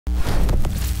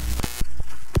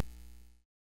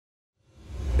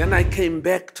Then I came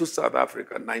back to South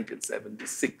Africa in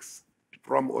 1976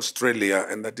 from Australia,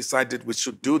 and I decided we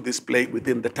should do this play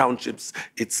within the townships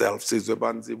itself, Sizwe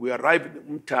Banzi. We arrived in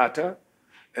Umtata,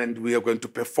 and we are going to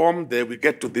perform there. We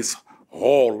get to this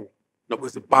hall, that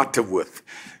was Butterworth.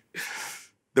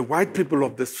 The white people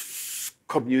of this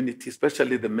community,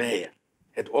 especially the mayor,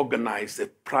 had organized a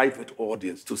private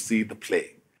audience to see the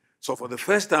play. So for the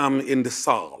first time in the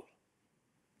Saal,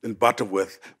 in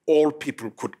Butterworth, all people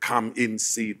could come in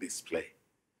see this play.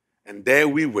 And there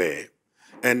we were.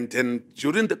 And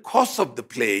during the course of the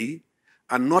play,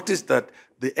 I noticed that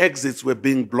the exits were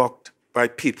being blocked by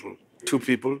people, 2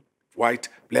 people, white,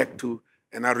 black 2.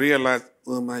 And I realized,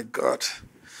 oh my God,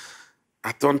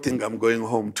 I don't think I'm going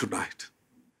home tonight.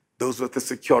 Those were the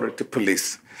security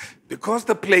police. Because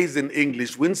the play is in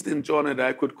English, Winston, John, and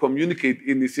I could communicate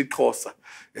in isiXhosa.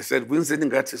 I said, Winston,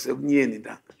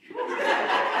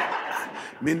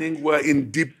 meaning we're in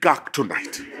deep gak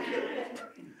tonight.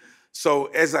 So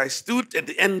as I stood at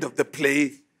the end of the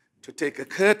play to take a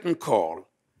curtain call,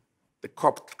 the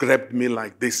cop grabbed me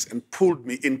like this and pulled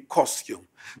me in costume.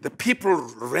 The people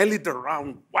rallied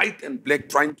around, white and black,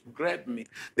 trying to grab me.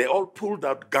 They all pulled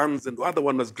out guns, and the other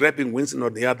one was grabbing Winston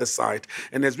on the other side.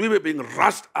 And as we were being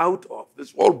rushed out of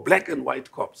this, all black and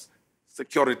white cops,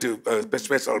 security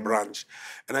special branch.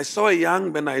 And I saw a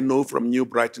young man I know from New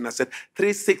Brighton. I said,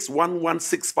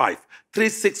 361165,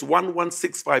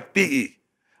 361165 PE.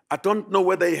 I don't know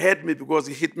whether he had me because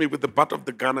he hit me with the butt of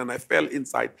the gun and I fell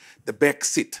inside the back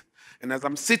seat. And as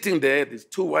I'm sitting there, there's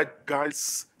 2 white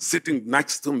guys sitting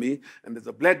next to me, and there's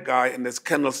a black guy, and there's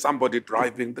Colonel somebody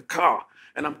driving the car.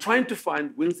 And I'm trying to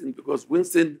find Winston because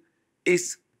Winston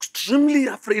is extremely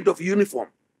afraid of uniform.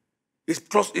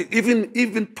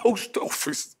 Even post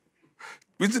office.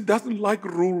 Winston doesn't like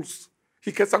rules.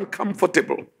 He gets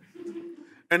uncomfortable.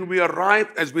 And we arrive,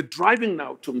 as we're driving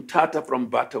now to Mthatha from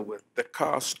Butterworth, the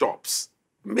car stops.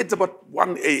 It's about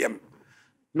 1 a.m.,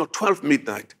 no, 12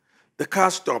 midnight. The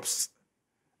car stops,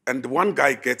 and one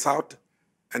guy gets out,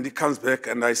 and he comes back,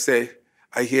 and I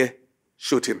hear,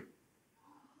 shoot him.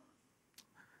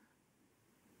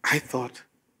 I thought,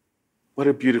 what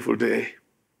a beautiful day.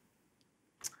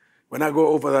 When I go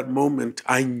over that moment,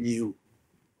 I knew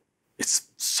it's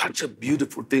such a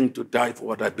beautiful thing to die for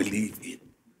what I believe in.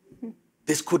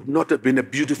 This could not have been a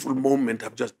beautiful moment.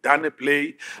 I've just done a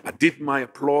play. I did my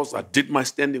applause. I did my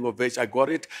standing ovation. I got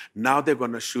it. Now they're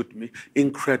going to shoot me.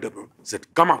 Incredible. I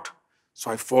said, come out. So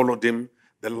I followed him.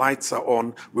 The lights are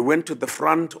on. We went to the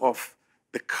front of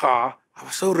the car. I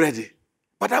was so ready.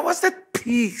 But I was at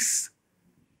peace.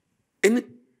 An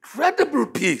incredible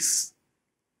peace.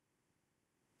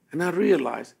 And I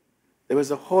realized there was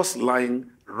a horse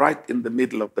lying right in the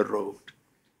middle of the road,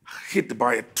 hit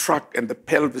by a truck, and the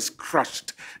pelvis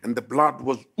crushed, and the blood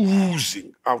was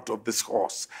oozing out of this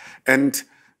horse. And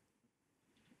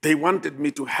they wanted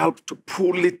me to help to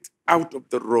pull it out of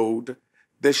the road.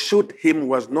 The shoot him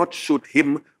was not shoot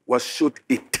him, was shoot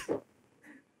it.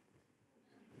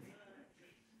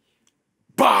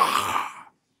 Bah!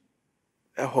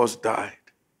 A horse died.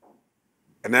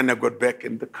 And then I got back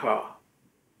in the car.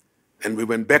 And we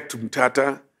went back to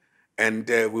Mthatha, and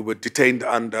we were detained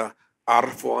under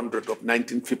R400 of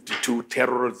 1952,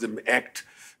 Terrorism Act,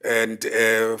 and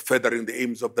furthering the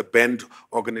aims of the banned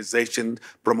organization,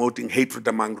 promoting hatred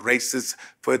among races,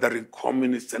 furthering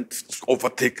communists and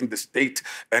overtaking the state.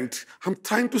 And I'm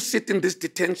trying to sit in this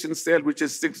detention cell, which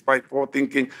is 6x4,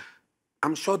 thinking,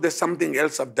 I'm sure there's something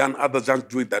else I've done other than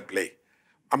doing that play.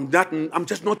 I'm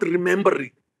just not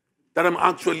remembering that I'm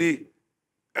actually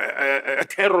a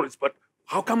terrorist, but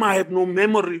how come I have no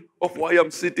memory of why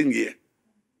I'm sitting here?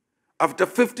 After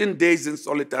 15 days in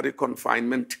solitary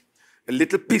confinement, a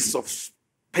little piece of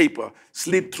paper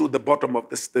slid through the bottom of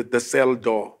the cell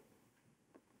door.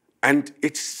 And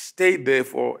it stayed there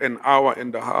for an hour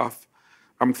and a half.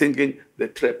 I'm thinking, they're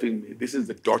trapping me. This is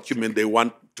the document they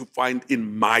want to find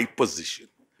in my possession.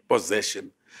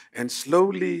 And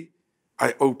slowly,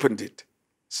 I opened it.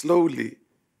 Slowly.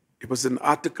 It was an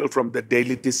article from the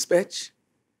Daily Dispatch.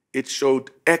 It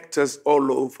showed actors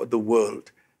all over the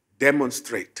world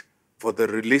demonstrate for the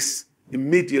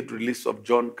immediate release of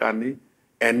John Kani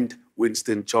and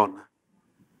Winston Chona.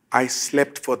 I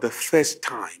slept for the first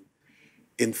time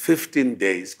in 15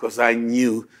 days because I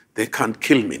knew they can't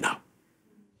kill me now.